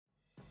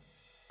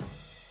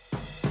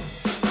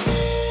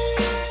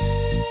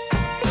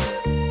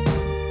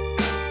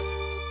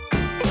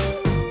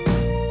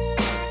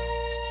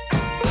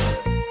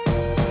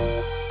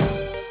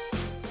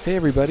Hey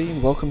everybody,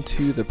 and welcome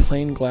to the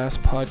Plain Glass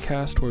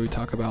Podcast, where we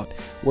talk about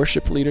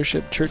worship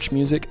leadership, church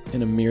music,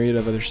 and a myriad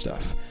of other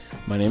stuff.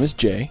 My name is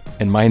Jay.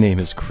 And my name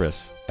is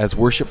Chris. As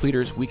worship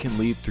leaders, we can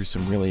lead through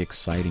some really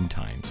exciting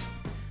times.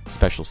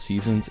 Special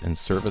seasons and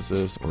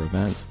services or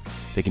events,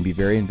 they can be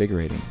very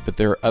invigorating, but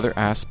there are other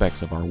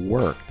aspects of our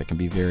work that can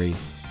be very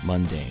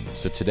mundane.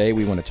 So today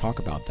we want to talk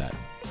about that,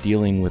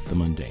 dealing with the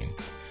mundane.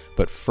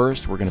 But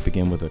first, we're going to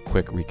begin with a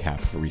quick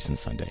recap of a recent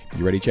Sunday.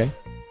 You ready, Jay?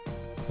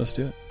 Let's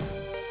do it.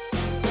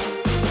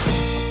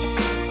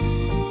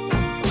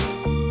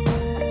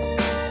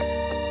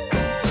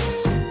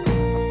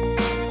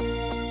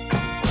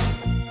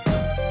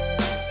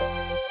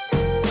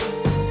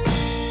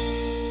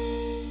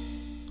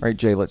 All right,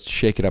 Jay, let's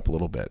shake it up a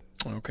little bit.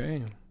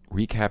 Okay.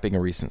 Recapping a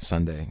recent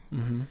Sunday.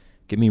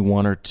 Give me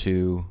one or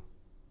two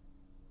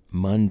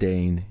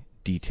mundane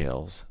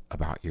details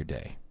about your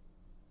day.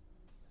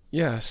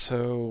 Yeah,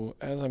 so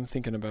as I'm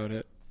thinking about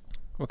it,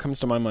 what comes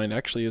to my mind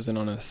actually isn't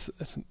on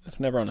it's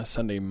never on a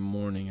Sunday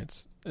morning.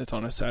 It's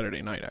on a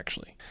Saturday night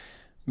actually.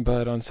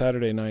 But on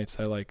Saturday nights,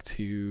 I like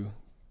to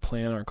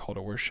plan our call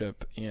to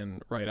worship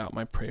and write out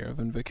my prayer of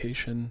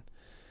invocation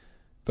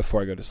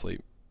before I go to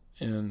sleep.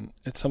 And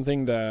it's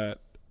something that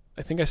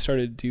I think I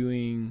started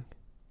doing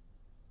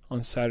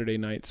on Saturday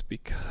nights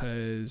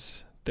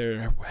because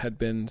there had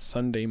been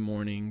Sunday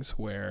mornings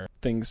where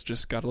things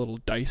just got a little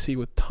dicey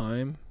with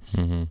time.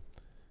 And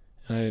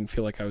I didn't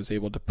feel like I was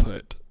able to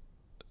put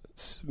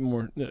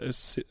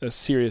as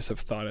serious of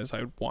thought as I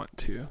would want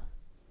to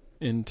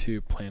into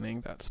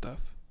planning that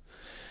stuff.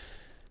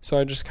 So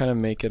I just kind of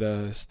make it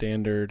a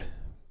standard.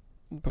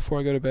 Before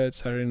I go to bed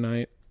Saturday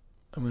night,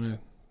 I'm going to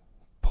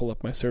pull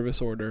up my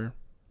service order,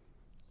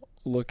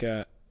 look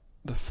at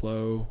the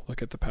flow,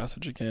 look at the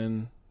passage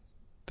again,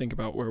 think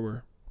about where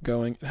we're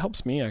going. It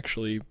helps me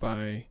actually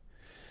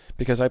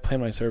because I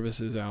plan my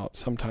services out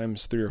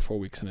sometimes 3 or 4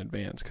 weeks in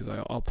advance, because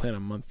I'll plan a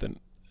month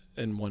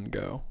in one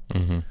go.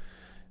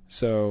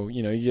 So,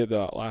 you get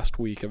the last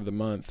week of the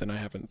month and I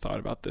haven't thought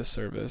about this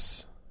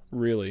service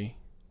really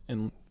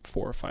in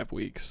 4 or 5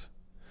 weeks.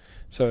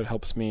 So it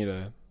helps me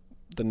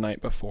the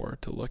night before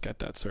to look at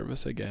that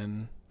service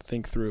again,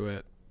 think through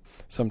it.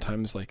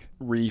 Sometimes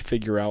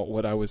refigure out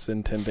what I was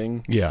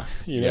intending. Yeah.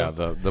 Yeah.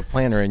 The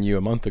planner in you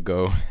a month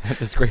ago had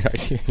this great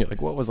idea. You're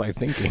like, what was I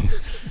thinking?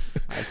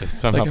 I have to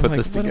somehow put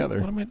this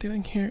together. What am I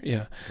doing here?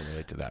 Yeah. I can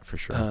relate to that for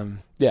sure.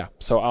 Yeah.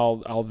 So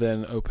I'll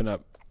then open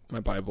up my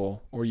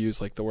Bible or use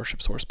the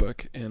worship source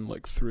book and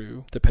look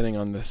through, depending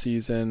on the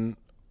season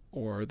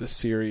or the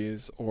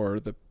series or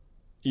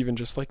even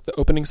just the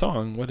opening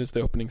song. What is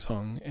the opening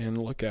song? And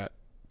look at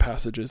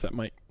passages that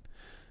might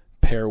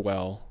pair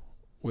well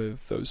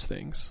with those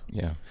things.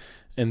 Yeah.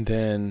 And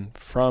then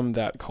from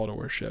that call to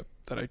worship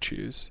that I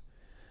choose,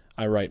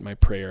 I write my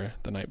prayer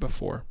the night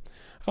before.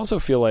 I also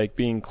feel like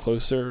being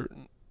closer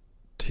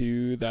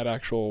to that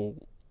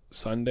actual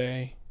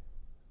Sunday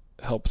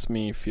helps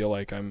me feel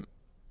like I'm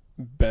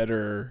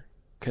better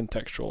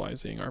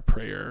contextualizing our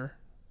prayer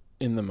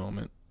in the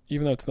moment,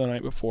 even though it's the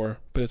night before,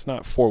 but it's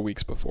not 4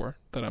 weeks before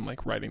that I'm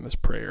writing this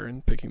prayer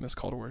and picking this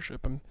call to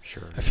worship.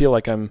 I feel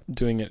like I'm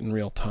doing it in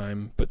real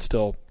time, but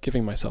still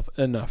giving myself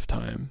enough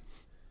time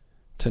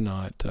to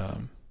not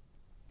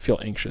feel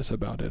anxious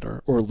about it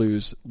or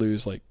lose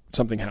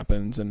something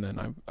happens and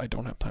then I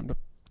don't have time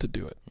to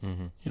do it.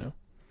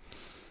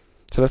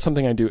 So that's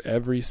something I do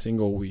every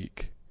single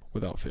week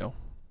without fail.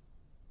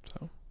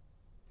 So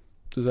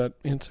does that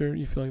answer?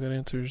 You feel like that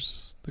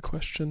answers the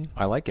question?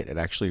 I like it. It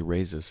actually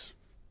raises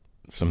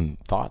some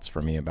thoughts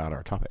for me about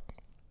our topic.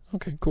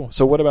 Okay, cool.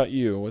 So what about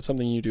you? What's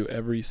something you do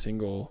every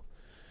single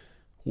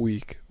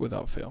week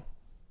without fail?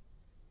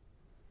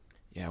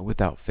 Yeah,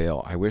 without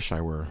fail. I wish I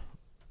were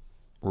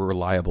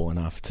reliable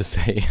enough to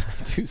say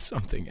I do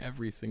something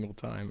every single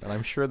time. And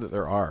I'm sure that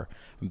there are.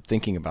 I'm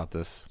thinking about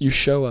this. You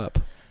show up.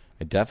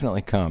 I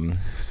definitely come.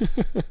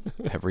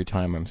 Every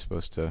time I'm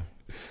supposed to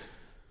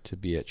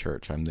be at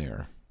church, I'm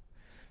there.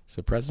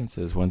 So presence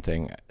is one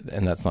thing,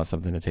 and that's not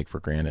something to take for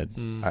granted.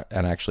 And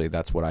actually,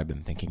 that's what I've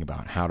been thinking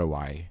about. How do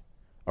I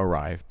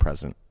arrive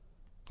present?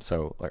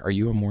 So, are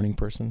you a morning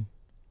person?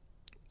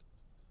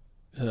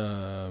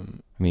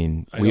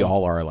 We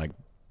all are,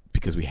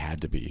 because we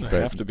had to be. I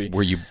have to be.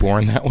 Were you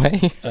born that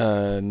way?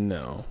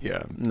 No.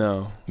 Yeah.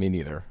 No. Me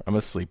neither. I'm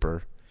a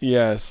sleeper.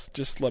 Yes,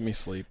 just let me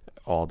sleep.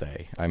 All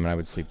day. I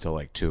would sleep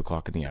till 2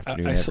 o'clock in the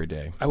afternoon every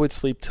day. I would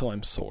sleep till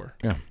I'm sore.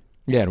 Yeah.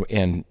 Yeah,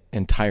 and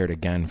tired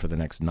again for the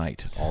next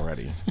night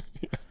already.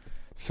 Yeah.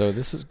 So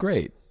this is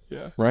great.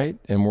 Yeah. Right?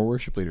 And we're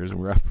worship leaders, and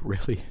we're up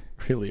really,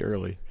 really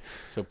early.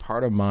 So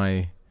part of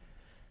my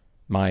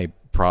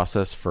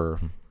process for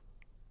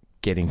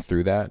getting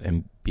through that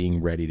and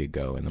being ready to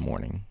go in the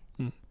morning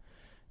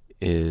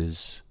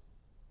is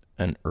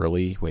an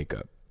early wake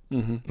up,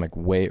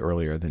 way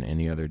earlier than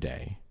any other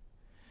day.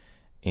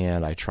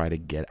 And I try to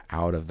get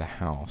out of the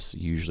house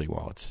usually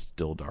while it's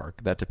still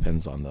dark. That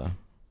depends on the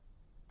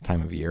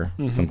time of year.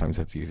 Sometimes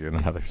that's easier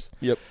than others.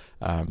 Yep.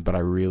 But I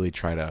really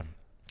try to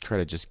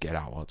just get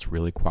out while it's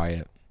really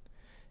quiet.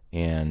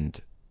 And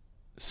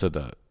so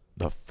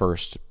the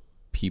first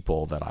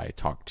people that I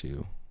talk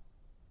to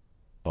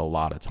a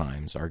lot of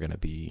times are going to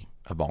be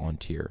a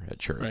volunteer at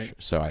church. Right.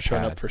 So I've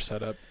showing had, up for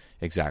setup.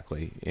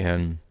 Exactly.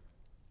 And,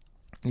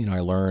 I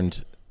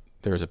learned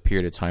there was a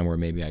period of time where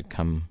maybe I'd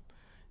come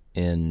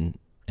in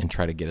and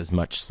try to get as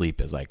much sleep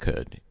as I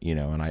could,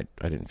 and I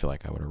didn't feel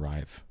like I would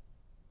arrive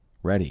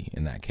ready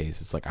in that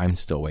case. It's like I'm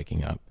still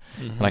waking up.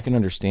 Mm-hmm. And I can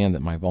understand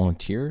that my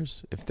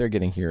volunteers, if they're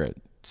getting here at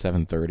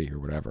 7:30 or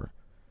whatever,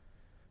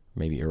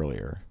 maybe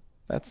earlier,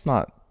 that's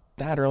not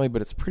that early,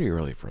 but it's pretty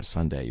early for a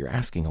Sunday. You're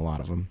asking a lot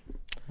of them.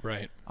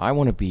 Right. I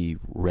want to be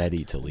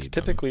ready to lead It's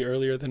them. typically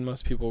earlier than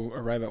most people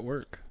arrive at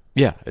work.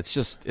 Yeah,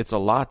 it's a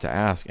lot to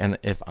ask. And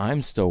if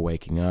I'm still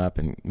waking up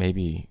and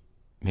maybe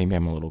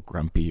I'm a little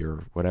grumpy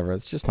or whatever,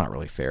 it's just not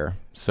really fair.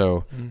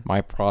 So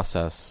my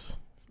process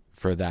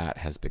for that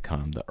has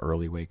become the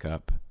early wake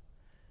up.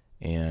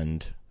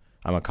 And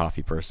I'm a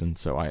coffee person,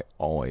 so I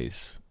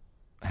always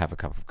have a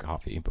cup of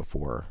coffee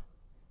before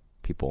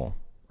people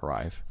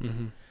arrive.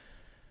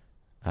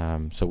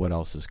 Mm-hmm. So what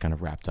else is kind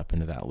of wrapped up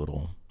into that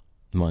little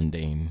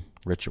mundane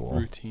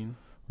ritual?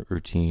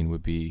 Routine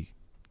would be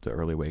the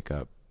early wake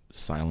up,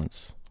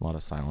 silence, a lot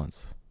of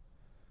silence,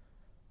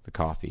 the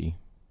coffee,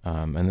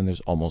 and then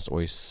there's almost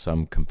always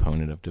some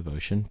component of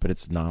devotion, but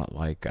it's not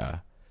like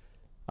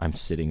I'm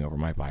sitting over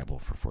my Bible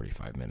for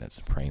 45 minutes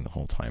and praying the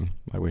whole time.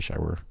 I wish I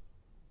were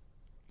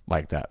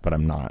like that, but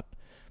I'm not.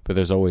 But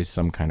there's always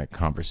some kind of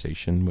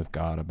conversation with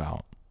God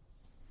about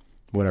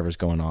whatever's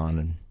going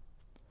on,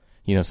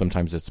 and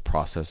sometimes it's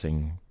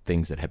processing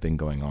things that have been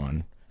going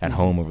on at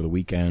home over the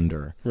weekend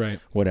or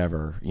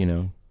whatever,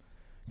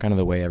 kind of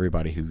the way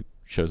everybody who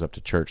shows up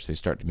to church, they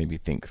start to maybe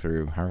think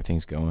through how are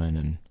things going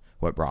and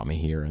what brought me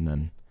here, and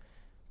then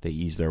they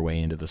ease their way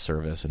into the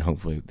service, and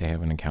hopefully they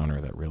have an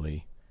encounter that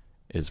really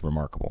is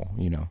remarkable.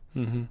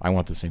 Mm-hmm. I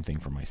want the same thing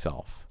for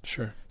myself.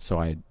 Sure. So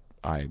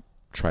I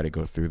try to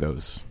go through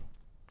those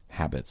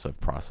habits of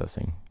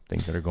processing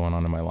things that are going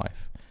on in my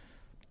life.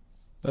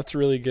 That's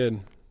really good.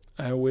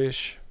 I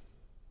wish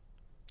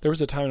there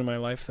was a time in my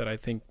life that I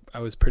think I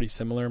was pretty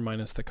similar,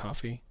 minus the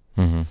coffee,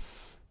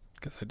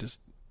 because I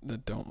just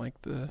don't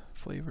like the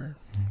flavor.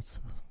 That's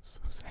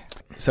so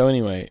sad. So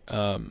anyway,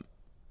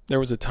 there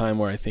was a time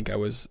where I think I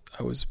was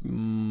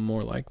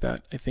more like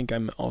that. I think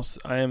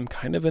I am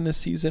kind of in a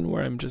season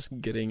where I'm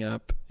just getting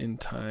up in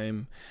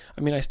time.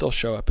 I mean, I still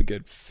show up a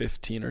good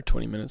 15 or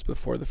 20 minutes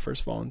before the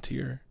first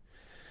volunteer,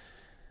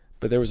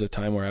 but there was a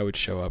time where I would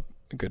show up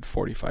a good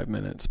 45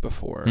 minutes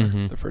before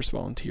the first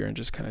volunteer and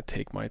just kind of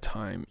take my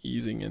time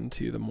easing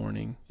into the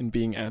morning and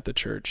being at the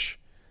church.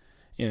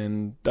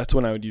 And that's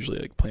when I would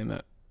usually plan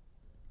that.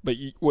 But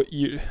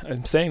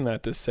I'm saying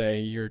that to say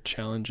you're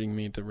challenging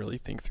me to really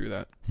think through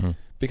that,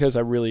 because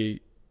I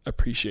really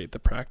appreciate the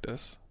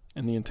practice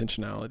and the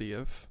intentionality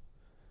of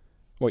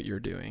what you're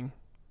doing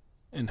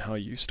and how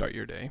you start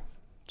your day.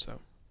 So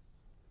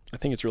I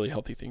think it's a really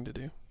healthy thing to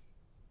do.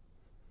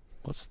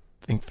 Let's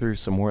think through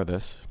some more of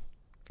this.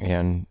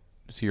 And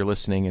so you're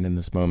listening, and in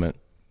this moment,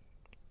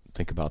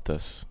 think about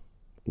this.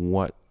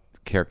 What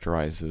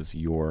characterizes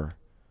your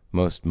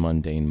most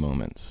mundane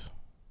moments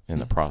in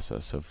the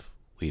process of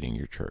leading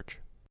your church?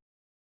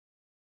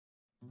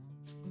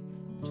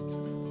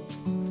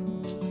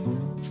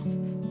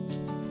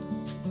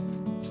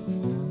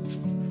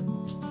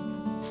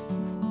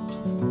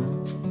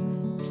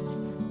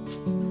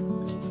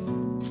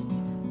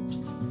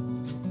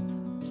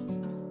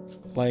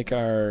 Like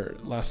our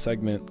last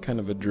segment kind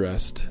of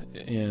addressed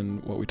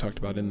in what we talked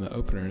about in the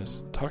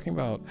openers, talking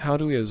about how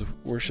do we as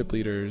worship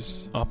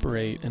leaders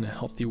operate in a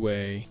healthy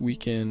way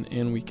week in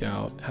and week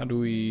out? How do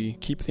we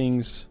keep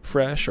things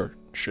fresh, or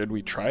should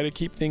we try to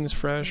keep things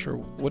fresh, or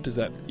what does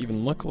that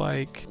even look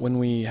like when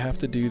we have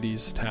to do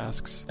these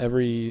tasks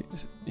every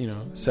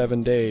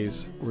 7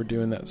 days? We're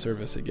doing that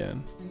service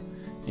again,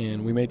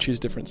 and we may choose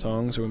different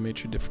songs, or we may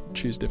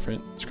choose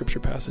different scripture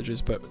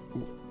passages, but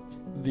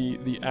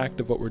the act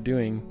of what we're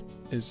doing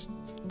is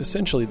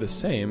essentially the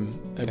same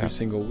every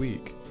single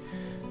week.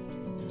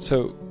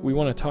 So we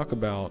want to talk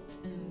about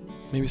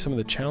maybe some of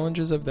the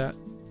challenges of that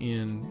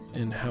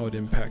and how it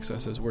impacts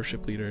us as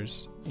worship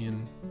leaders,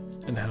 and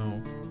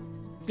how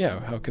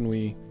can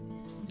we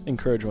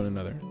encourage one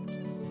another.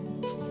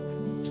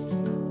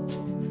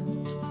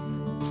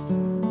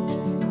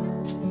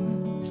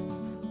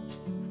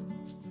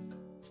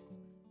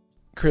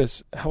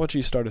 Chris, how about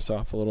you start us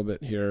off a little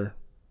bit here,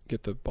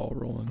 get the ball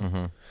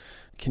rolling.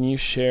 Can you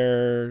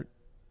share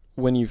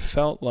when you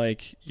felt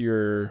like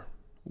your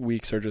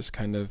weeks are just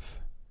kind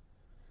of,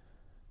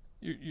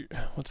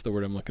 what's the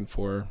word I'm looking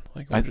for?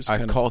 Like I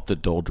call it the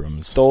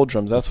doldrums.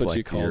 Doldrums, that's it's what like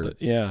you called it.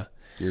 Yeah.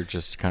 You're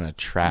just kind of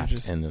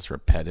trapped in this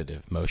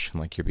repetitive motion,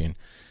 like you're being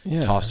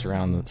tossed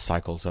around the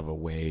cycles of a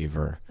wave,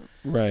 or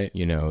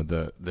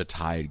the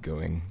tide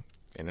going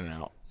in and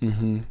out.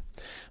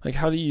 Like,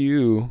 how do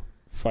you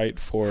fight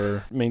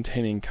for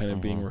maintaining kind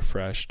of being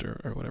refreshed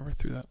or whatever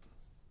through that?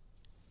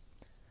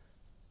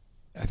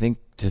 I think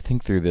to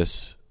think through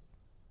this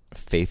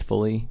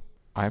faithfully,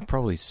 I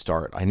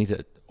need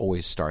to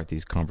always start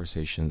these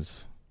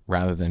conversations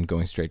rather than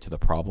going straight to the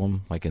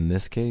problem. Like in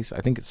this case,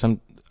 I think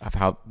of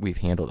how we've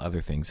handled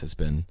other things has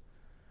been,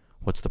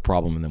 what's the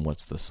problem and then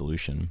what's the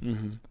solution?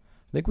 Mm-hmm.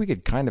 I think we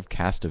could kind of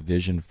cast a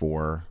vision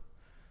for,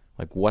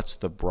 like, what's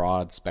the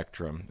broad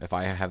spectrum? If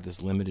I have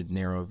this limited,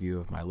 narrow view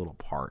of my little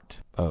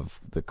part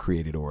of the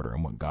created order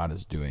and what God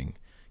is doing,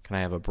 can I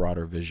have a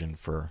broader vision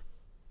for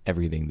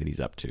everything that he's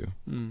up to?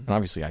 And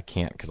obviously I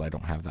can't, because I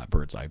don't have that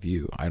bird's eye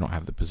view. I don't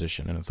have the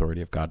position and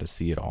authority of God to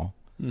see it all.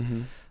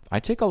 Mm-hmm. I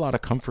take a lot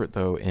of comfort,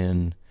 though,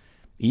 in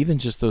even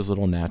just those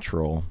little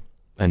natural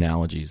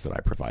analogies that I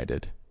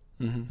provided.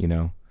 Mm-hmm. You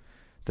know,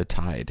 the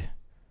tide.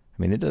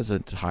 I mean, it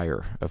doesn't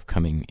tire of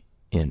coming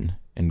in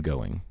and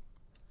going.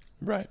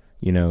 Right.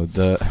 You know,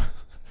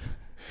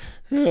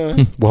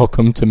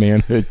 welcome to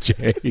manhood,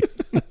 Jay.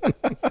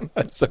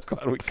 I'm so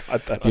glad we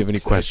got that. If you have any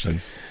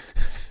questions,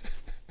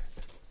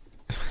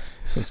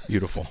 it's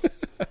beautiful.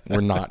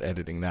 We're not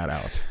editing that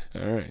out.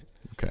 All right.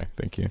 Okay,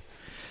 thank you.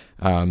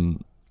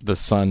 The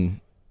sun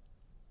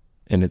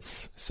and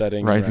its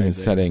setting, rising and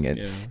setting,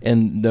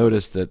 and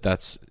notice that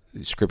that's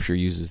Scripture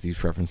uses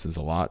these references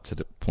a lot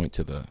to point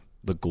to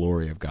the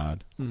glory of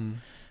God.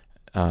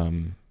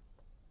 Mm-hmm.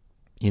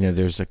 You know,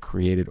 there's a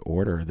created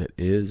order that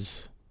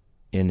is,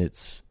 in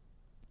its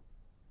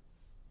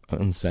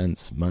own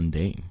sense,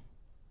 mundane.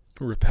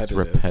 Repetitive.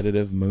 It's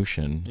repetitive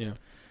motion. Yeah.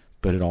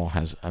 But it all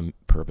has a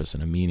purpose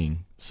and a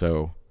meaning.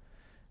 So,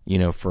 you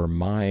know, for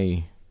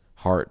my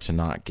heart to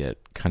not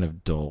get kind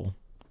of dull,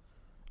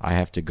 I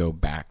have to go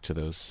back to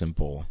those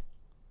simple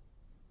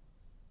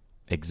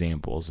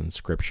examples in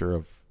Scripture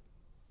of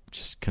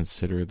just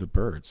consider the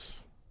birds.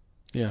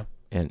 Yeah.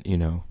 And, you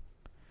know,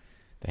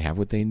 they have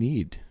what they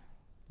need,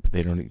 but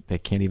they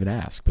can't even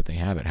ask, but they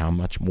have it. How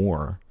much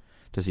more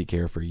does he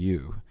care for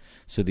you?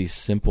 So these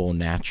simple,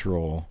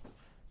 natural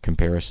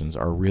comparisons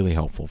are really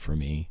helpful for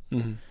me.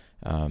 Mm-hmm.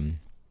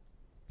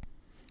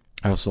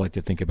 I also like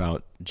to think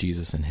about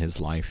Jesus and his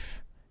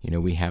life. You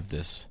know, we have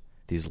these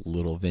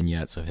little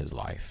vignettes of his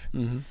life,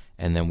 mm-hmm.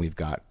 and then we've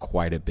got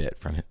quite a bit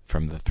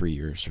from the 3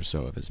 years or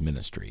so of his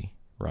ministry,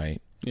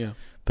 right? Yeah.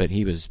 But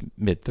he was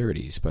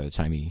mid-30s by the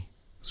time he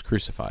was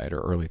crucified,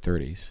 or early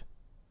 30s.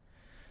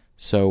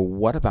 So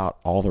what about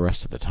all the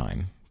rest of the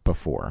time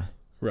before?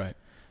 Right.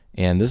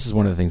 And this is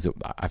one of the things that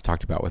I've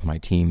talked about with my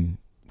team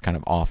kind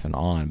of off and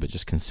on, but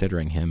just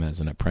considering him as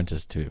an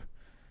apprentice to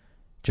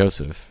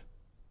Joseph,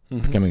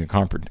 mm-hmm. becoming a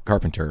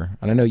carpenter.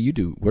 And I know you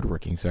do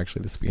woodworking, so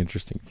actually this would be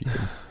interesting if you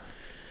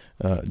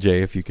can,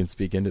 Jay, if you can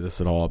speak into this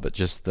at all, but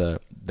just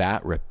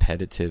that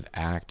repetitive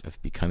act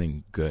of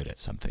becoming good at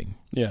something.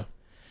 Yeah.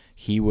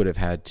 He would have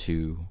had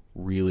to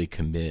really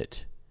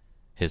commit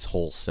his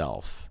whole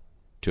self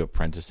to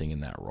apprenticing in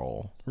that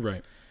role.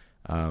 Right.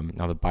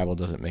 Now, the Bible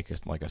doesn't make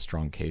a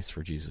strong case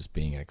for Jesus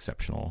being an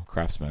exceptional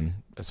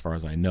craftsman, as far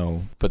as I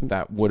know, but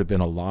that would have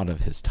been a lot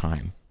of his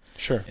time.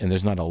 Sure. And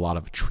there's not a lot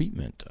of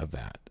treatment of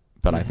that.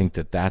 But I think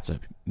that that's a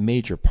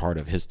major part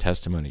of his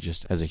testimony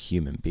just as a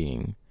human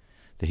being,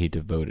 that he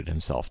devoted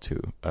himself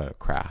to a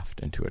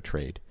craft and to a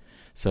trade.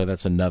 So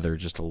that's another,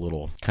 just a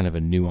little kind of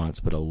a nuance,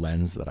 but a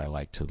lens that I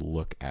like to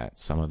look at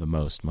some of the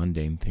most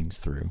mundane things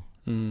through,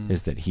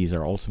 is that he's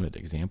our ultimate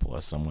example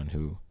as someone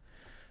who,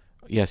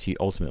 yes, he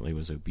ultimately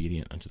was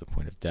obedient unto the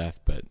point of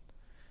death, but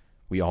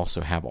we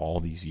also have all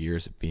these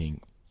years of being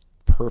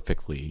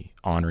perfectly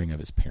honoring of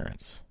his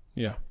parents.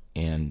 Yeah.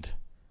 And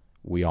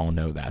we all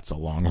know that's a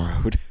long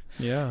road.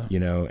 Yeah. You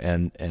know,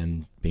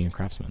 and being a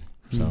craftsman.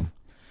 So,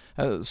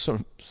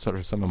 sort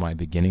of some of my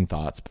beginning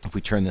thoughts. If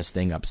we turn this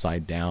thing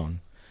upside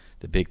down,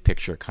 the big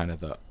picture, kind of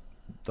the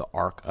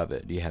arc of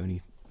it, do you have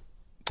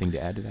anything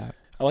to add to that?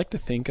 I like to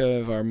think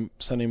of our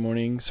Sunday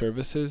morning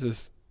services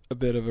as a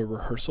bit of a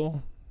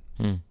rehearsal.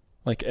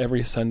 Like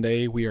every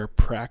Sunday we are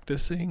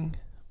practicing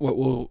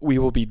what we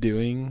will be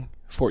doing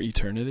for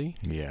eternity.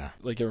 Yeah.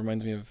 Like it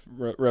reminds me of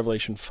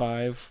Revelation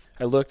 5.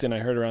 I looked and I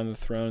heard around the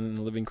throne and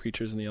the living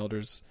creatures and the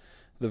elders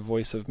the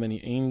voice of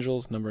many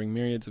angels, numbering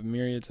myriads of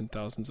myriads and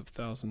thousands of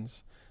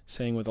thousands,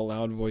 saying with a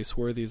loud voice,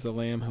 "Worthy is the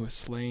Lamb who was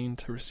slain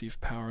to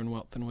receive power and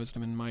wealth and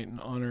wisdom and might and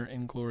honor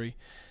and glory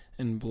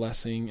and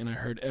blessing." And I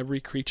heard every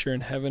creature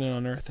in heaven and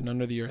on earth and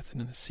under the earth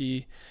and in the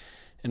sea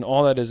and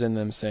all that is in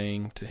them,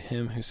 saying, "To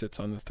him who sits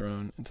on the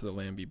throne and to the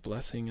Lamb be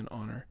blessing and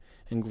honor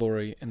and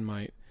glory and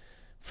might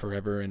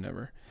forever and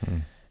ever."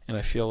 And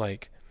I feel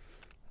like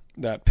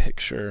that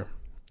picture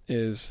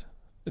it's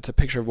a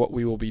picture of what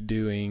we will be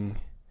doing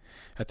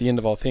at the end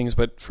of all things,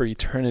 but for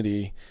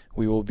eternity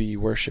we will be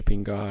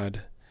worshiping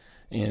God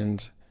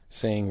and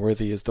saying,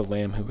 "Worthy is the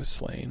Lamb who was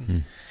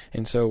slain."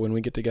 And so when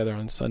we get together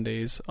on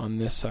Sundays on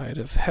this side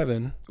of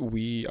heaven,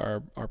 we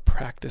are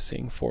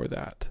practicing for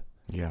that.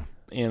 Yeah.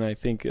 And I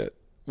think that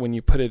when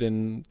you put it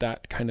in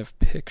that kind of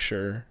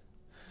picture,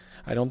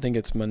 I don't think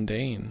it's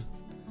mundane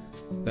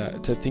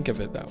to think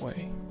of it that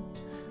way,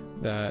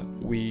 that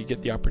we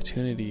get the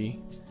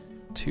opportunity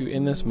to,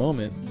 in this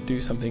moment, do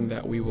something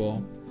that we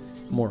will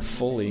more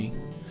fully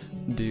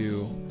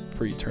do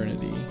for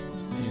eternity.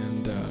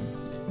 And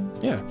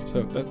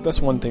so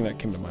that's one thing that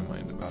came to my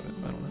mind about it.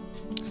 I don't know.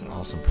 It's an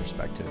awesome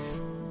perspective,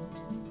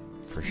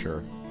 for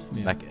sure.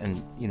 Yeah.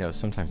 And you know,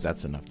 sometimes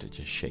that's enough to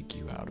just shake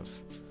you out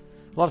of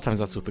A lot of times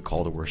that's what the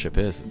call to worship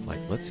is. It's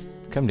like, let's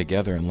come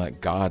together and let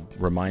God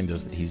remind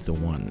us that he's the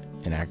one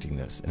enacting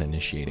this and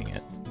initiating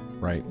it,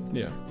 right?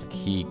 Yeah. Like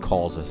he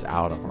calls us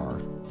out of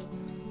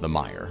the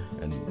mire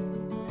and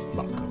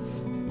muck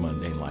of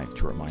mundane life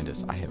to remind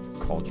us, I have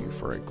called you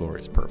for a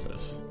glorious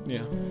purpose.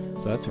 Yeah.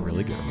 So that's a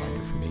really good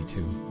reminder for me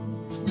too.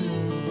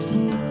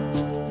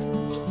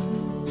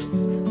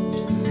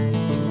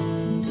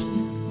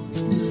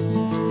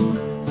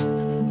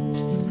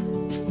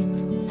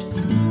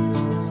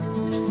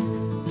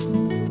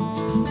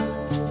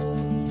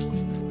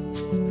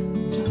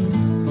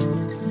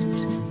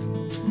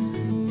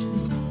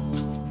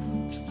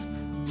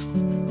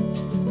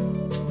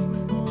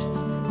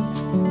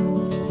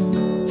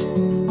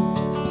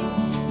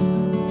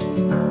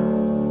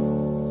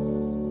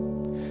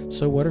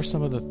 So what are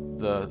some of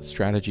the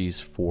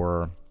strategies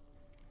for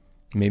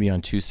maybe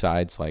on two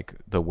sides, like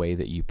the way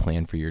that you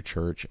plan for your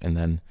church and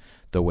then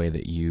the way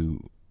that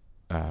you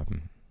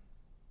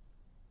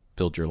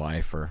build your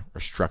life or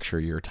structure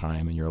your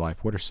time in your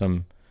life? What are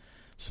some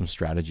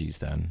strategies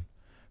then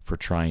for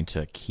trying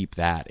to keep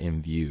that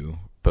in view,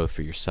 both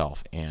for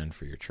yourself and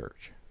for your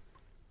church?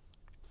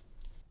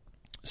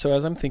 So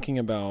as I'm thinking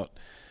about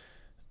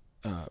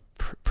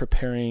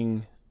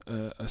preparing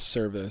a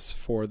service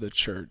for the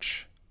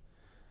church,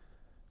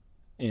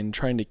 in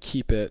trying to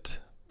keep it,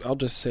 I'll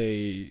just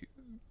say,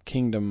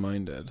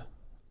 kingdom-minded,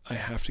 I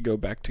have to go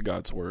back to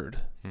God's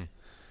word.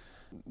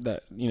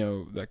 That,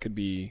 that could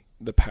be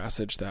the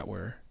passage that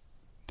we're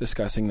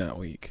discussing that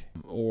week.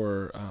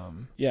 Or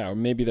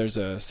maybe there's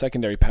a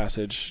secondary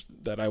passage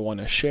that I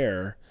want to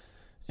share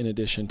in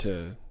addition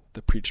to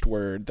the preached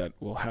word that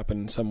will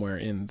happen somewhere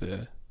in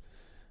the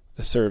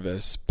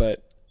service.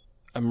 But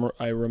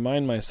I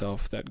remind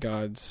myself that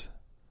God's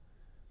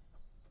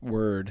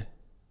word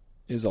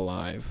is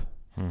alive.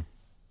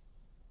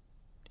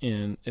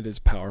 And it is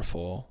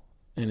powerful,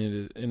 and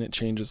it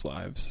changes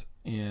lives.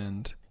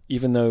 And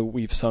even though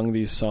we've sung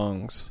these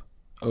songs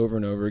over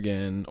and over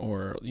again,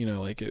 or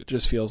it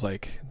just feels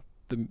like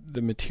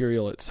the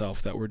material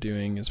itself that we're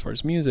doing as far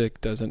as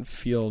music doesn't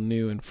feel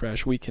new and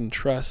fresh, we can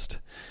trust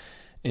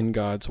in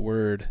God's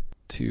word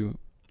to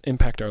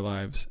impact our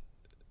lives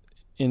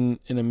in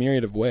a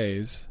myriad of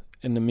ways,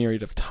 in a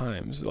myriad of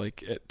times,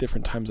 like at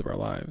different times of our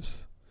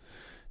lives,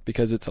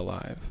 because it's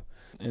alive.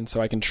 And so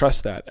I can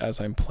trust that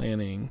as I'm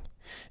planning.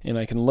 And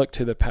I can look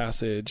to the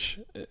passage,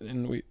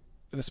 and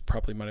this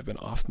probably might have been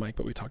off mic,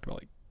 but we talked about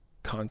like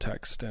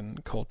context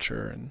and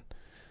culture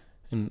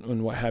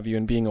and what have you,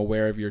 and being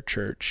aware of your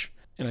church.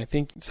 And I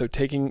think so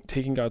taking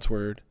God's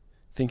word,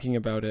 thinking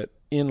about it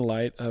in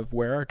light of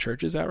where our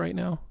church is at right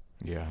now.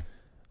 Yeah.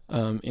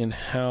 In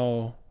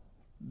how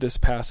this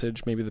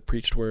passage, maybe the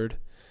preached word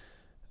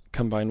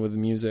combined with the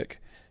music,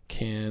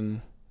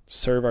 can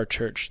serve our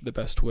church the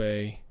best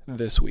way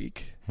this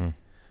week.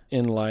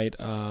 In light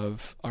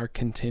of our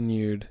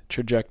continued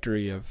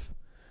trajectory of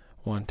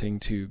wanting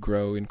to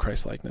grow in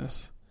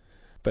Christ-likeness.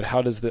 But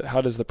how does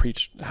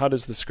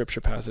the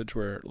scripture passage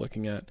we're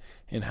looking at,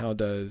 and how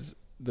does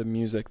the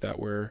music that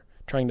we're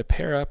trying to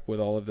pair up with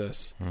all of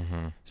this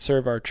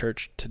serve our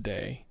church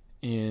today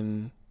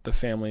in the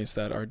families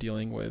that are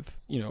dealing with,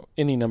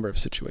 any number of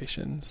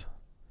situations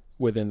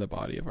within the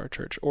body of our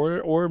church,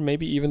 or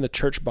maybe even the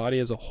church body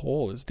as a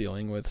whole is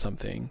dealing with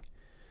something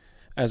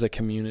as a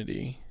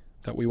community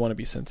that we want to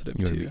be sensitive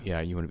to.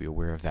 You want to be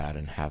aware of that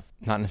and have,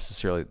 not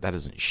necessarily, that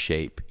doesn't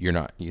shape. You're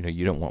not,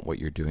 you don't want what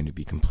you're doing to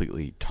be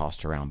completely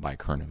tossed around by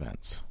current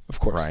events. Of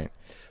course. Right.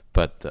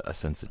 But a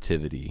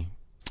sensitivity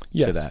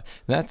to that.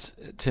 That's,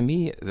 to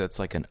me, that's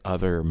like an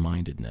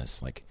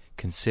other-mindedness, like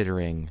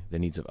considering the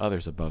needs of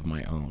others above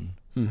my own.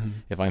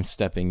 If I'm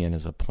stepping in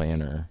as a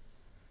planner,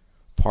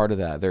 part of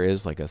that, there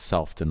is like a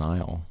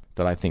self-denial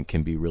that I think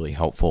can be really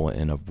helpful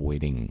in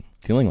avoiding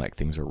feeling like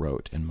things are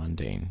rote and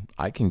mundane.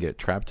 I can get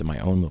trapped in my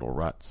own little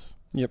ruts.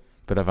 Yep.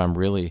 But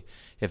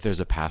if there's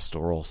a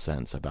pastoral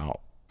sense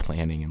about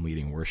planning and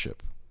leading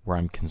worship where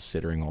I'm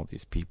considering all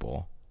these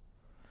people,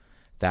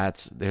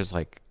 there's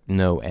like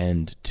no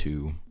end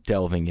to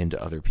delving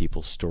into other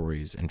people's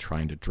stories and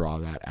trying to draw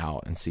that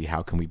out and see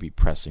how can we be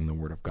pressing the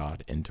word of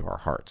God into our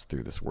hearts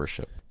through this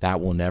worship.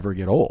 That will never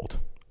get old.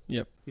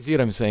 Yep. You see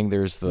what I'm saying?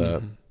 There's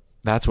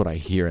that's what I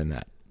hear in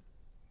that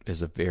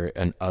is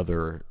an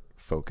other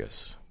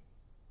focus,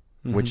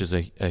 which is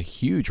a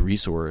huge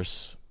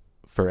resource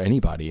for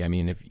anybody. I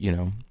mean, if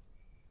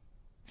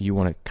you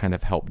want to kind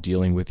of help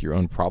dealing with your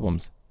own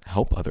problems,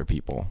 help other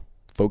people.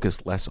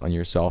 Focus less on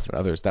yourself and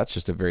others. That's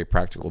just a very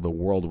practical, the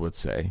world would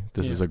say,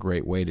 this is a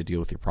great way to deal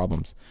with your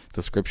problems.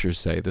 The scriptures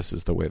say this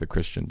is the way the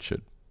Christian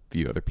should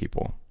view other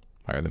people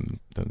higher than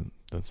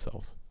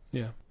themselves.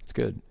 Yeah. It's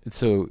good. And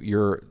so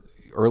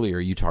earlier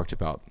you talked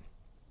about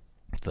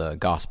the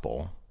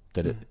gospel,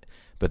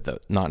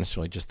 not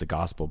necessarily just the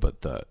gospel,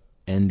 but the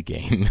end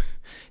game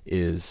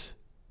is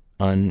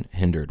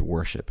unhindered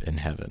worship in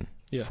heaven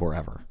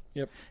forever.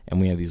 Yep.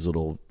 And we have these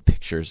little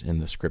pictures in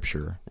the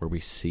scripture where we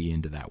see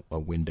into a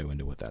window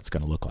into what that's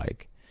going to look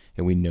like.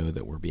 And we know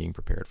that we're being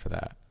prepared for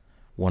that.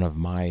 One of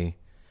my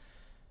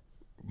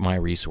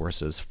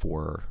resources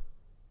for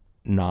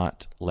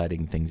not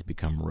letting things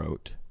become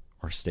rote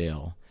or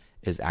stale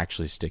is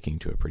actually sticking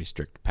to a pretty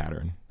strict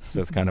pattern. So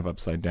it's kind of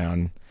upside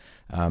down.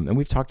 And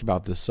we've talked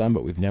about this some,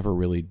 but we've never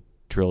really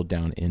drilled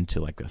down into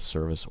like a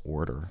service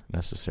order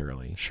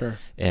necessarily. Sure.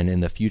 And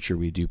in the future,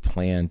 we do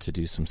plan to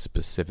do some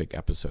specific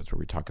episodes where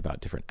we talk about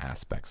different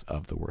aspects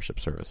of the worship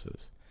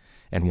services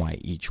and why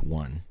each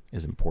one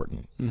is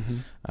important.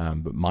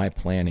 But my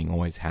planning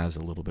always has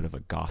a little bit of a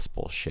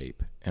gospel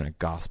shape and a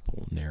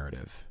gospel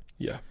narrative.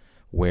 Yeah.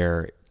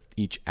 Where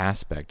each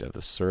aspect of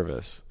the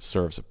service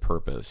serves a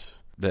purpose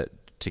that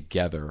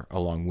together,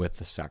 along with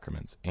the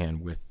sacraments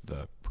and with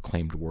the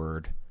proclaimed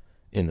word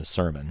in the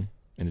sermon,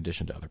 in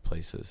addition to other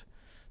places,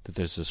 that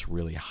there's this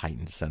really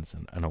heightened sense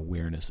and an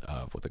awareness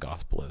of what the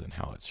gospel is and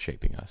how it's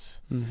shaping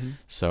us.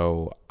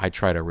 So I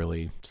try to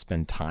really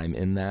spend time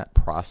in that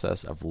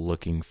process of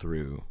looking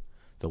through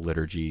the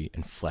liturgy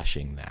and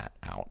fleshing that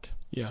out.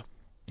 Yeah.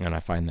 And I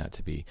find that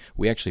to be,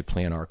 we actually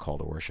plan our call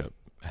to worship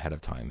ahead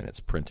of time, and it's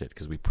printed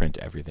because we print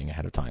everything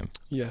ahead of time.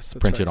 Yes,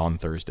 that's printed right. on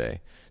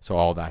Thursday. So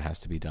all that has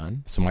to be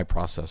done. So my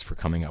process for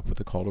coming up with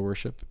the call to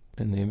worship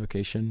and the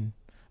invocation,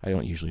 I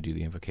don't usually do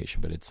the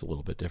invocation, but it's a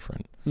little bit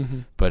different.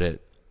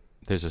 But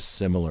there's a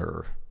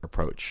similar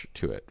approach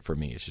to it for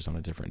me. It's just on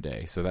a different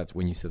day. So that's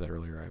when you said that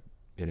earlier,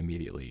 it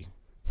immediately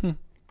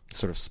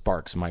sort of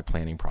sparks my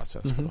planning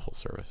process for the whole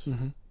service.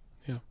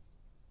 Yeah.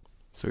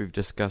 So we've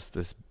discussed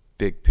this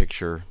big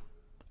picture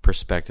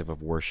perspective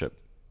of worship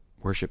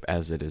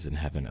as it is in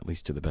heaven, at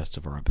least to the best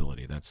of our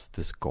ability. That's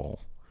this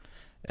goal.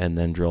 And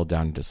then drill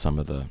down into some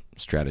of the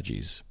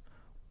strategies.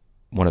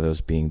 One of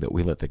those being that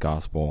we let the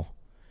gospel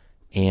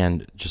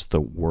and just the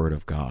word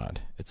of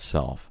God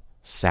itself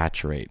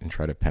saturate and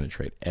try to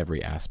penetrate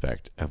every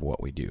aspect of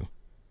what we do.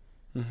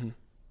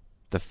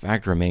 The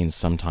fact remains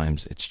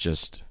sometimes it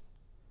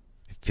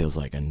feels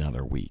like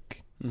another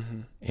week.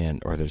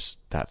 Or there's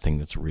that thing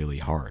that's really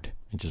hard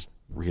and just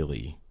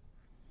really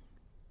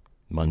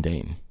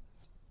mundane.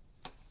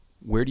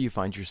 Where do you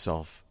find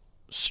yourself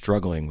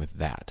struggling with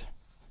that?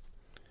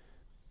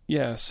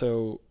 Yeah,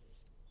 so,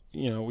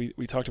 we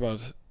talked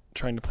about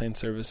trying to plan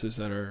services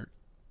that are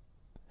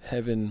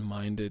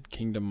heaven-minded,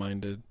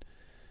 kingdom-minded,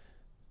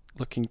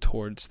 looking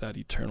towards that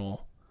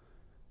eternal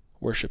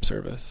worship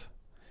service.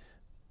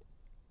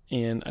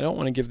 And I don't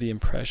want to give the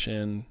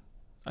impression,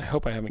 I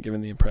hope I haven't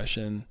given the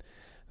impression,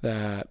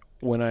 that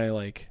when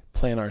I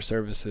plan our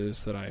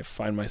services that I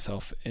find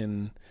myself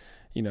in,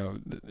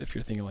 if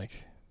you're thinking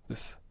like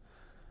this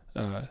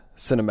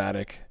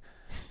cinematic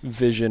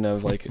vision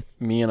of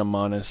me in a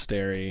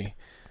monastery,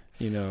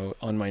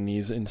 on my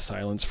knees in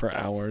silence for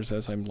hours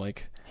as I'm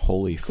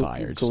holy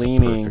fire,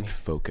 gleaning. Just a perfect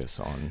focus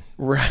on.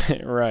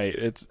 Right.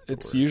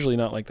 It's usually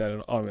not like that at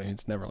all. I mean,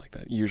 it's never like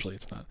that. Usually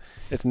it's not.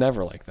 It's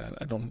never like that.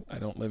 I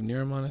don't live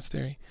near a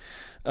monastery.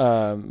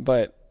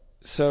 But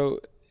so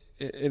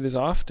it is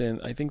often,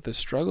 I think, the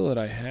struggle that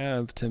I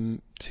have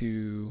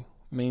to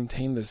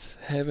maintain this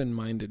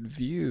heaven-minded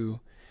view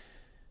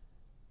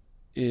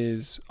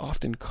is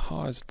often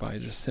caused by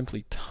just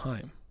simply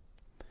time.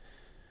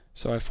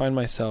 So I find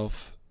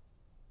myself,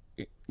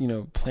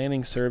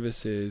 planning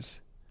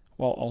services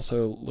while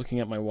also looking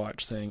at my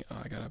watch saying,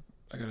 oh, I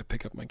gotta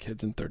pick up my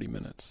kids in 30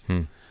 minutes.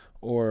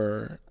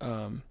 Or,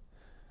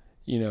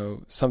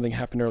 something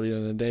happened earlier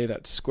in the day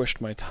that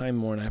squished my time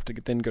more, and I have to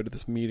then go to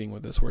this meeting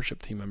with this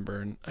worship team member,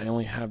 and I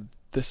only have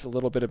this a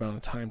little bit amount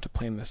of time to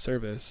plan this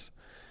service.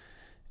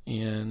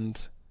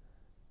 And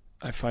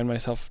I find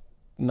myself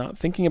not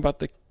thinking about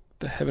the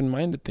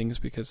heaven-minded things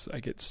because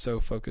I get so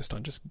focused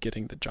on just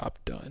getting the job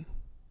done.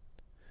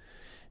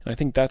 And I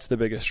think that's the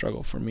biggest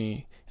struggle for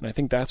me. And I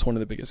think that's one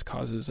of the biggest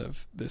causes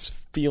of this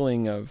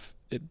feeling of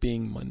it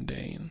being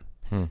mundane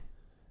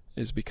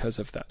is because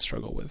of that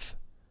struggle with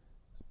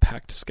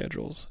packed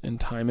schedules and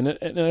time. And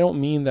I don't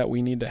mean that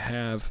we need to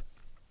have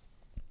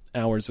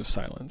hours of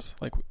silence.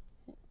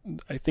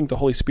 I think the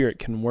Holy Spirit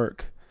can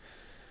work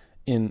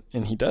and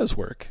he does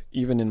work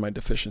even in my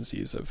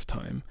deficiencies of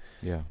time.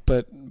 Yeah.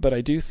 But I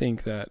do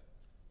think that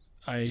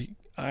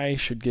I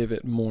should give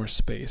it more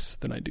space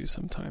than I do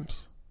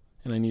sometimes.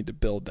 And I need to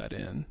build that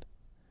in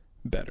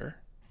better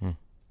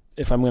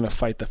if I'm going to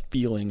fight the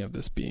feeling of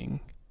this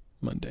being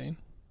mundane.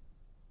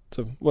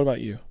 So what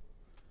about you?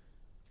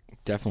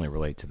 Definitely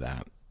relate to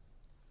that.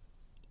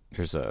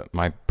 There's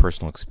my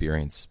personal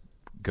experience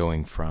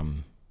going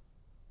from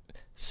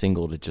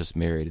single to just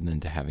married and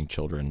then to having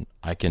children.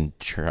 I can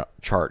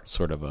chart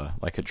sort of a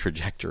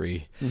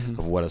trajectory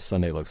of what a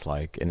Sunday looks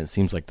like. And it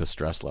seems like the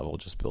stress level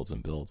just builds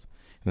and builds.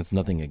 And it's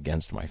nothing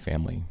against my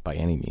family by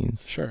any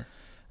means. Sure.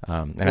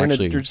 And We're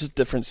actually, in a just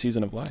different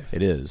season of life.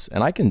 It is.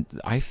 And I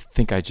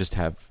think I just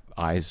have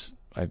eyes,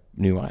 I have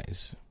new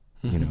eyes,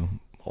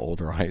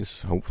 older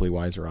eyes, hopefully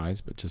wiser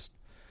eyes, but just,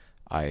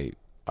 I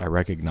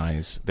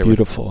recognize they're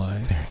beautiful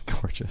eyes. They're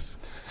gorgeous.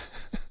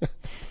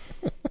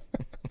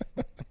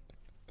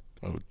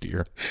 Oh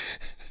dear.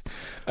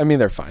 I mean,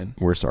 they're fine.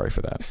 We're sorry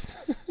for that.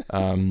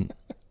 I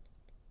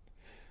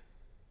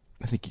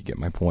think you get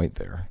my point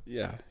there.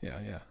 Yeah.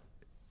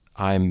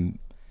 I'm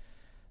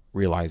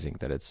realizing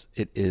that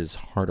it is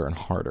harder and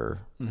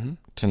harder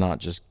to not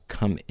just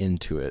come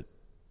into it,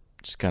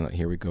 just kind of,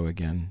 here we go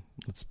again.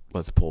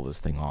 Let's pull this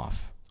thing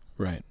off.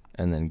 Right.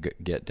 And then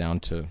get down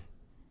to,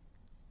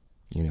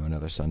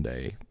 another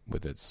Sunday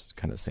with its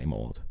kind of same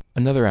old.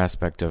 Another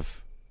aspect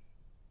of,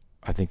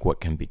 I think,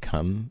 what can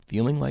become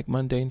feeling like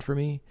mundane for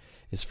me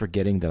is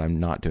forgetting that I'm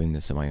not doing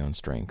this in my own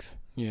strength.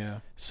 Yeah.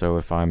 So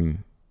if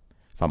I'm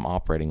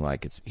operating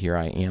like it's, here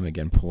I am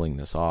again pulling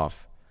this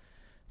off,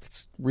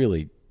 it's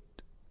really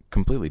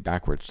completely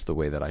backwards to the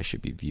way that I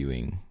should be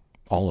viewing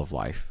all of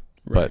life,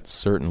 but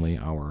certainly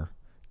our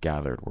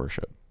gathered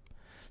worship.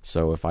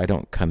 So if I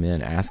don't come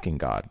in asking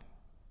God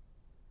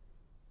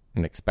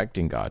and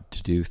expecting God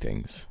to do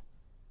things,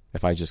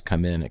 if I just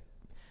come in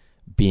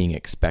being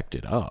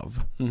expected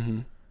of,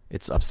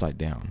 it's upside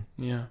down.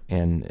 Yeah.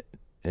 And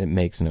it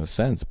makes no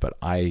sense, but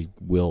I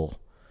will,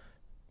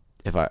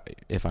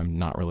 if I'm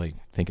not really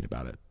thinking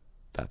about it,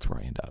 that's where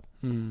I end up.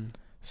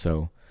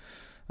 So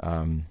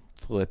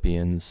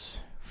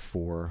Philippians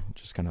 4,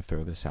 just kind of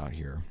throw this out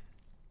here.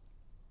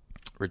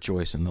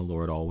 Rejoice in the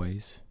Lord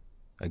always.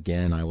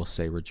 Again, I will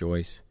say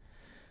rejoice.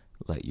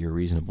 Let your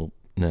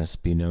reasonableness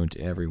be known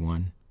to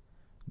everyone.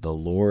 The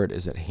Lord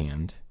is at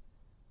hand.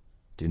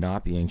 Do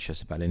not be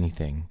anxious about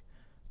anything,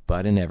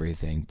 but in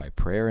everything, by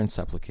prayer and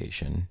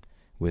supplication,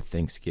 with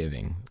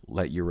thanksgiving,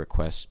 let your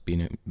requests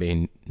be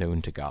made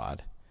known to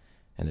God,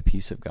 and the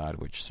peace of God,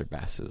 which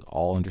surpasses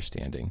all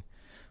understanding,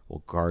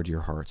 will guard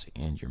your hearts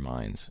and your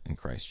minds in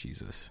Christ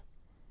Jesus.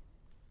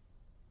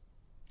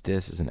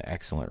 This is an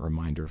excellent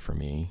reminder for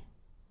me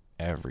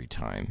every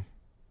time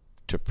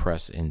to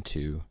press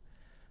into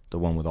the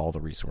one with all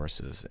the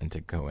resources and to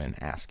go in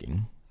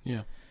asking.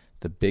 Yeah.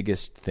 The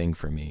biggest thing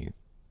for me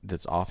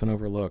that's often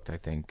overlooked, I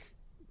think,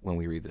 when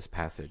we read this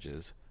passage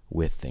is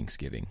with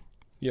thanksgiving.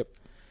 Yep.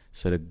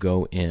 So to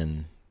go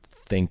in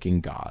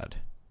thanking God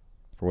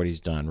for what he's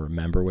done,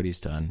 remember what he's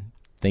done,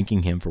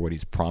 thanking him for what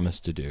he's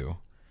promised to do,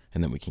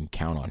 and then we can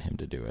count on him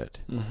to do it.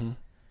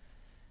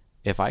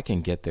 If I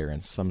can get there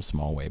in some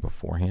small way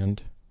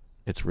beforehand,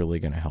 it's really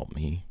going to help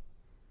me.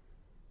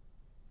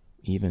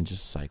 Even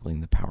just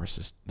cycling the power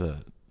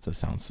system, the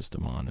sound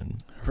system on,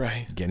 and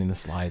getting the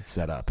slides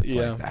set up. It's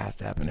like that has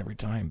to happen every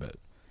time, but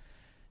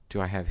do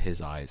I have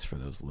his eyes for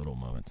those little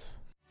moments?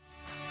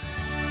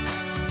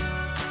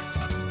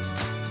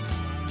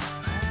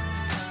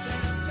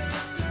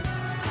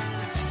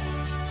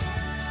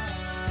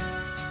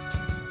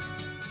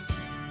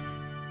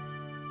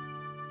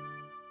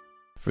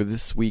 For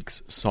this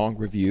week's song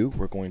review,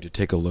 we're going to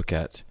take a look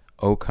at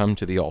 "O Come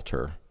to the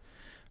Altar,"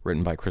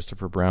 written by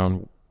Christopher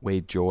Brown,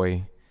 Wade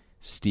Joy,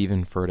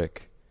 Stephen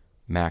Furtick,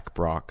 Mac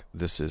Brock.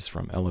 This is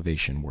from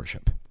Elevation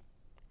Worship.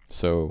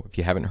 So if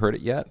you haven't heard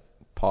it yet,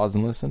 pause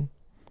and listen,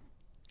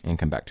 and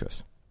come back to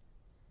us.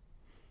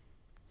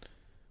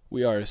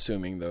 We are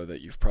assuming, though,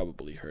 that you've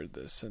probably heard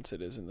this since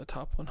it is in the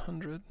top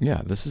 100.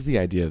 Yeah, this is the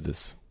idea of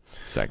this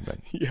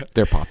segment.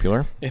 They're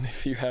popular. And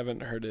if you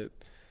haven't heard it,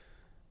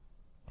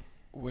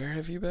 where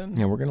have you been?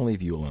 Yeah, we're going to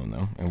leave you alone,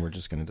 though, and we're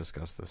just going to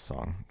discuss this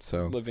song.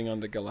 So, living on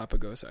the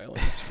Galapagos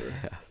Islands for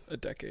a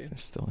decade.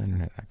 There's still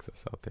internet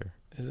access out there.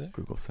 Is it?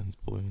 Google sends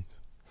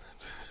balloons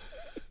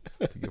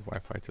to give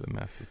Wi-Fi to the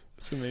masses.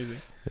 It's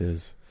amazing. It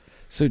is.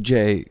 So,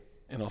 Jay...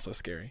 And also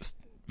scary.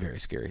 Very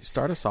scary.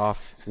 Start us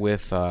off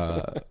with,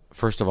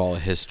 first of all, a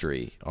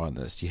history on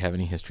this. Do you have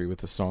any history with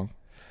this song?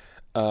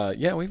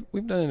 Yeah,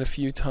 we've done it a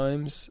few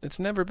times. It's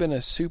never been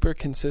a super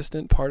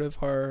consistent part of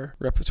our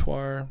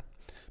repertoire.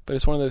 But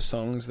it's one of those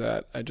songs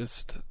that I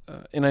just,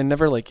 and I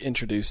never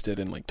introduced it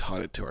and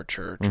taught it to our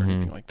church or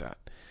anything like that.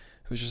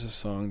 It was just a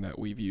song that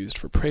we've used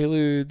for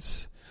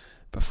preludes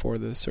before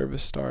the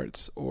service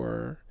starts,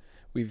 or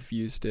we've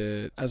used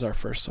it as our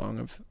first song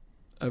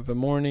of a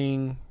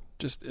morning,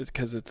 just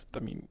because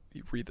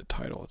you read the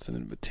title, it's an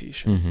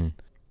invitation.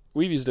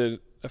 We've used it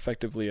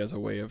effectively as a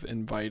way of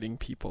inviting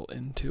people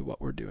into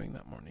what we're doing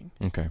that morning.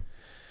 Okay.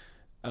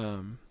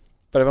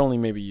 But I've only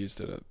maybe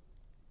used it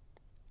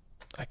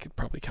I could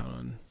probably count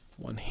on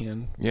one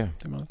hand the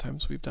amount of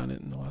times we've done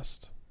it in the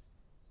last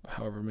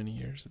however many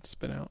years it's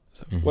been out.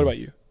 So what about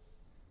you?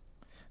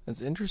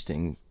 It's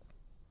interesting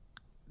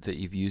that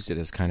you've used it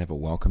as kind of a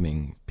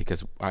welcoming,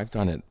 because I've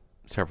done it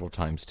several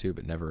times too,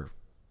 but never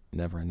in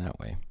that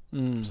way.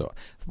 So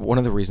one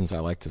of the reasons I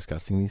like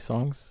discussing these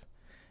songs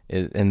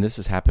is, and this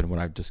has happened when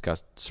I've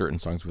discussed certain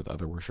songs with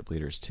other worship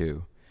leaders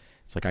too,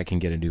 it's like I can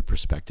get a new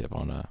perspective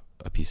on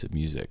a piece of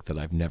music that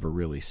I've never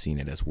really seen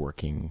it as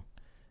working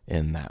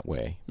in that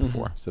way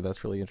before. So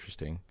that's really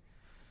interesting.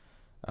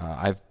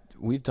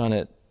 We've done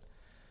it.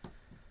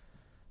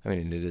 I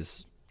mean, it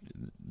is,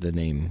 the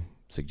name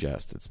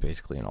suggests, it's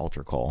basically an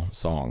altar call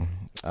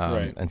song.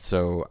 And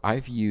so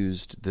I've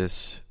used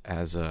this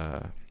as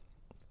a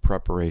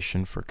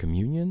preparation for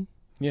communion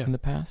in the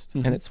past,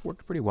 and it's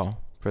worked pretty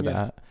well for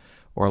that.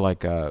 Or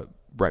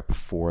right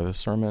before the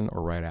sermon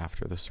or right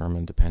after the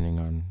sermon, depending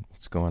on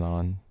what's going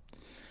on.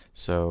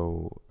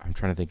 So I'm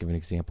trying to think of an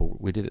example.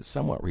 We did it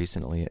somewhat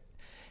recently,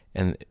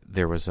 and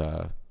there was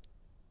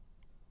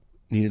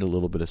needed a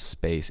little bit of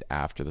space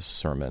after the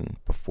sermon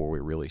before we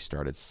really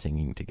started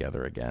singing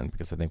together again,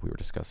 because I think we were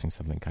discussing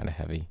something kind of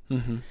heavy.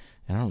 Mm-hmm.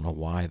 And I don't know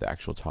why the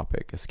actual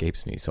topic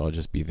escapes me, so I'll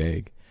just be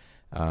vague.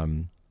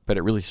 But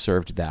it really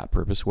served that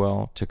purpose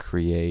well, to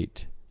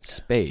create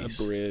space.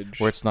 A bridge.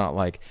 Where it's not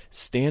like,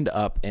 stand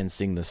up and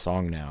sing the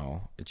song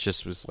now. It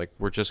just was like,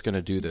 we're just going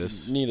to do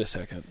this. Need a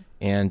second.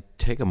 And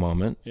take a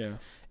moment. Yeah.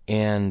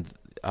 And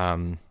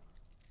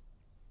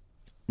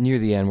near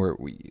the end, where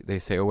they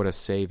say, "Oh, what a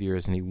Savior,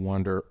 isn't he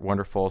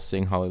wonderful?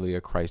 Sing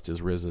Hallelujah, Christ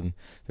is risen."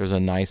 There's a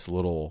nice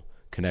little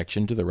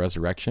connection to the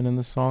resurrection in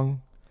the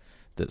song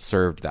that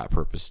served that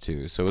purpose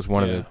too. So it was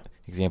one of the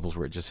examples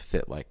where it just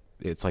fit, like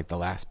it's like the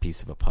last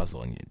piece of a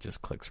puzzle, and it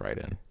just clicks right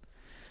in.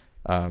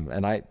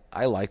 And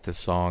I like this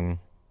song.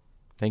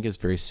 I think it's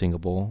very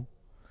singable.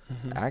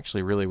 Mm-hmm.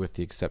 Actually, really, with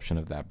the exception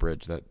of that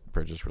bridge. That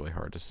bridge is really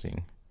hard to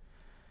sing.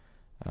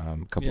 A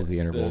couple of the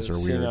intervals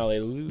are weird.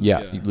 Hallelujah. Yeah,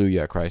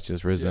 Hallelujah, Christ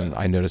is risen. Yeah.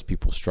 I noticed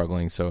people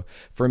struggling. So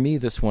for me,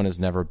 this one has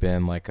never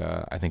been like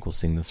I think we'll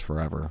sing this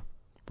forever.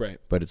 Right.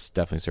 But it's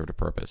definitely served a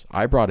purpose.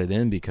 I brought it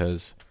in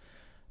because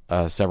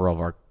several of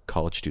our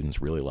college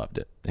students really loved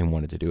it and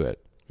wanted to do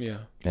it. Yeah.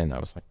 And I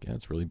was like, yeah,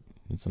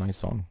 it's a nice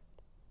song.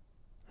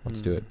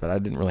 Let's do it. But I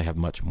didn't really have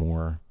much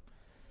more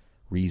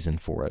reason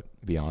for it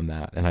beyond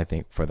that. And I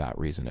think for that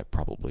reason, it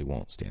probably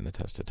won't stand the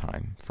test of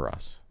time for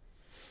us.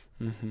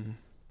 Mm-hmm.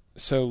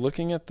 So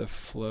looking at the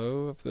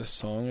flow of the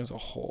song as a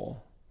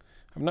whole,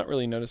 I've not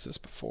really noticed this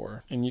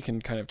before, and you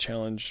can kind of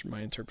challenge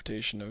my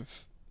interpretation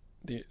of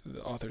the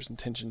author's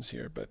intentions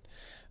here, but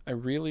I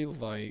really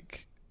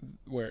like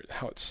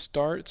how it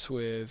starts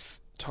with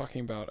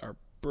talking about our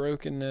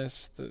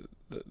brokenness.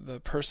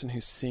 The person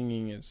who's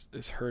singing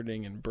is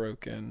hurting and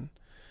broken.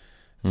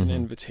 It's an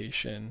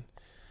invitation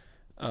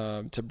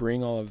to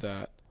bring all of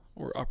that.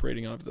 We're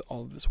operating out of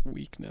all of this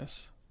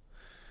weakness.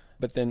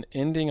 But then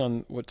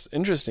what's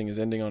interesting is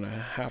ending on a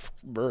half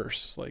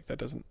verse. Like I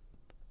don't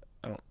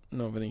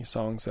know of any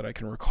songs that I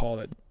can recall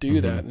that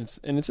do that.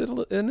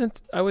 And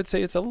I would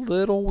say it's a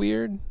little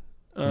weird.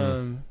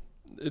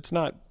 It's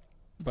not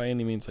by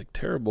any means like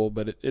terrible,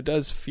 but it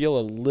does feel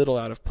a little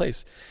out of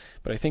place,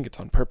 but I think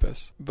it's on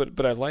purpose.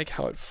 But I like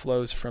how it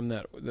flows from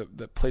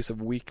the place of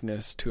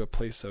weakness to a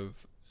place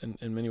of,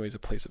 in many ways, a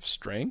place of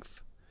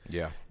strength.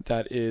 Yeah.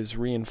 That is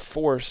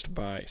reinforced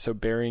by,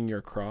 bearing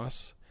your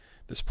cross,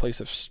 this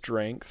place of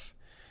strength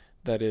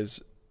that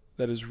is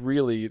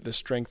really, the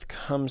strength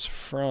comes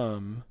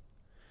from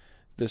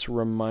this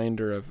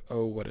reminder of,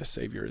 oh, what a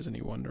Savior, isn't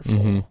he wonderful?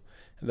 Mm-hmm.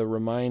 The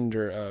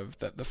reminder of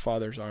that the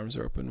Father's arms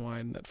are open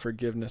wide and that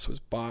forgiveness was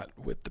bought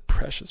with the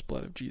precious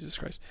blood of Jesus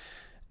Christ.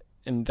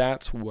 And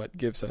that's what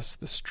gives us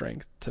the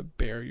strength to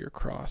bear your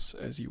cross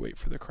as you wait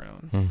for the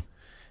crown. Mm.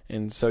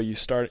 And so you're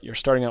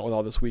starting out with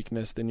all this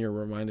weakness, then you're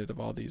reminded of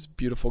all these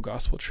beautiful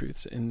gospel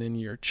truths, and then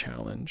you're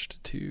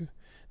challenged to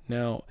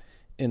now,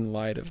 in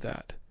light of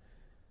that,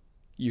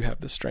 you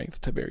have the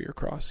strength to bear your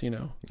cross,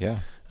 Yeah.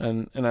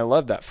 And I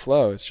love that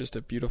flow. It's just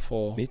a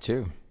beautiful... Me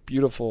too.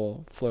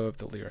 Beautiful flow of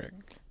the lyric.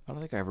 I don't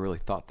think I ever really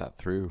thought that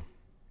through.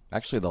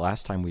 Actually, the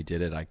last time we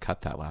did it, I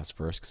cut that last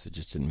verse because it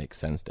just didn't make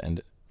sense to end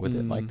it with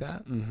it like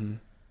that. Mm-hmm.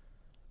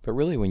 But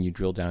really, when you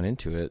drill down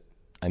into it,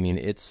 I mean,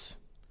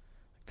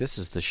 this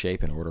is the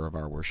shape and order of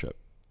our worship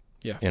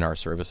in our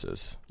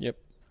services. Yep.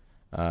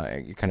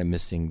 You're kind of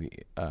missing the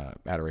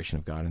adoration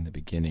of God in the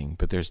beginning,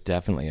 but there's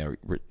definitely a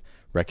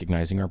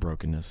recognizing our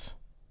brokenness,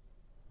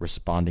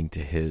 responding to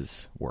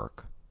his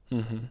work,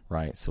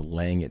 right? So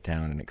laying it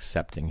down and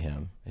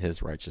accepting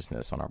his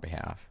righteousness on our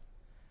behalf.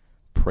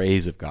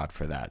 Praise of God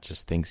for that,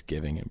 just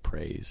thanksgiving and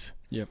praise.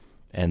 Yep.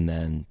 And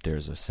then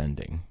there's a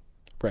sending.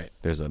 Right.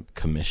 There's a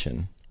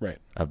commission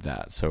of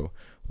that. So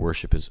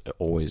worship is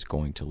always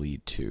going to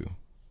lead to,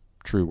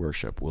 true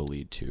worship will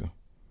lead to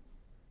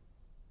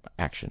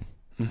action,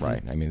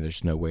 right? I mean,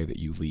 there's no way that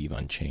you leave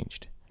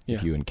unchanged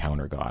if you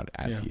encounter God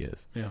as he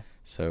is. Yeah.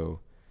 So,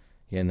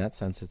 in that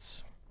sense,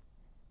 it's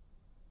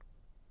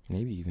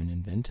maybe even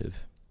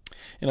inventive.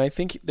 And I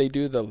think they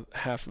do the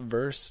half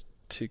verse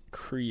to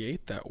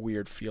create that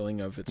weird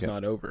feeling of it's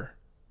not over.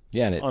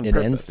 Yeah, and it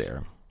ends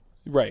there.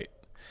 Right.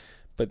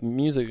 But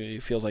musically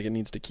it feels like it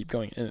needs to keep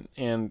going.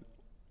 And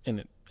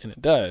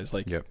it does.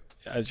 Like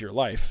as your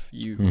life,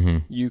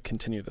 you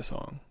continue the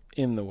song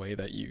in the way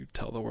that you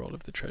tell the world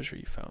of the treasure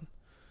you found.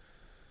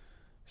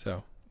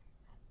 So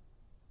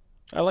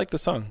I like the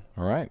song.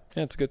 All right.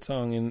 Yeah, it's a good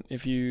song. And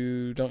if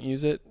you don't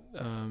use it,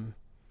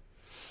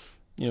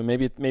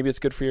 maybe it's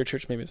good for your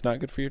church, maybe it's not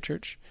good for your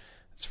church.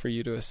 It's for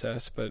you to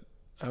assess, but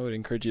I would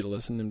encourage you to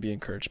listen and be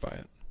encouraged by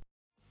it.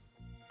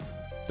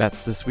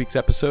 That's this week's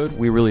episode.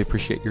 We really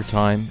appreciate your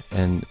time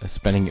and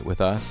spending it with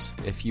us.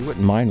 If you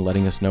wouldn't mind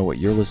letting us know what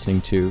you're listening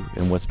to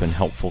and what's been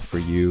helpful for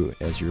you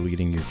as you're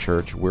leading your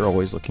church, we're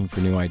always looking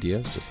for new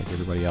ideas, just like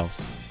everybody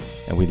else,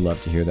 and we'd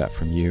love to hear that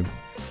from you.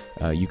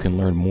 You can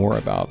learn more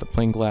about The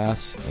Plain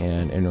Glass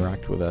and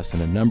interact with us in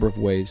a number of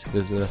ways.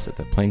 Visit us at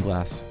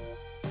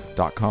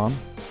theplainglass.com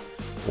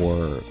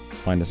or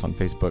find us on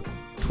Facebook,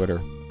 Twitter.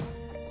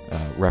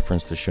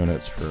 Reference the show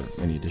notes for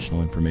any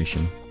additional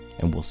information,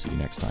 and we'll see you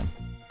next time.